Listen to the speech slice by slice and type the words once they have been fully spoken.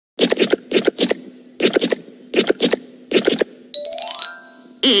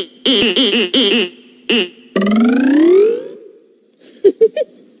Some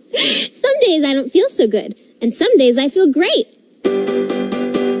days I don't feel so good, and some days I feel great.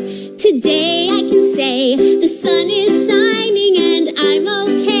 Today I can say the sun is shining and I'm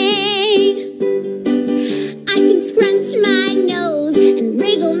okay. I can scrunch my nose and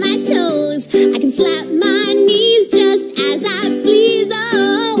wriggle my toes. I can slap my knees just as I please.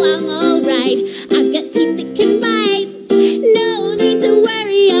 Oh, I'm alright. I've got teeth that can bite. No need to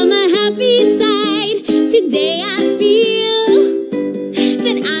worry, I'm a happy side. Today I feel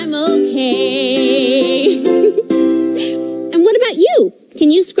that I'm okay. And what about you? Can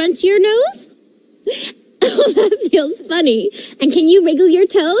you scrunch your nose? Oh, that feels funny. And can you wriggle your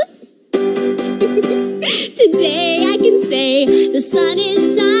toes? Today I can say the sun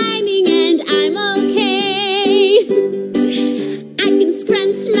is shining and I'm okay. I can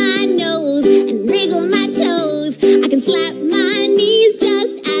scrunch my nose and wriggle my toes. I can slap my knees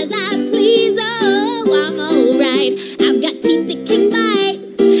just as I please. Oh, I'm alright. I've got teeth that can bite.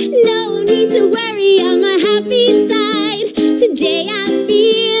 No need to worry, I'm a happy side. Today I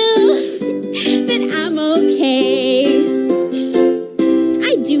feel that I'm okay.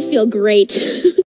 I do feel great.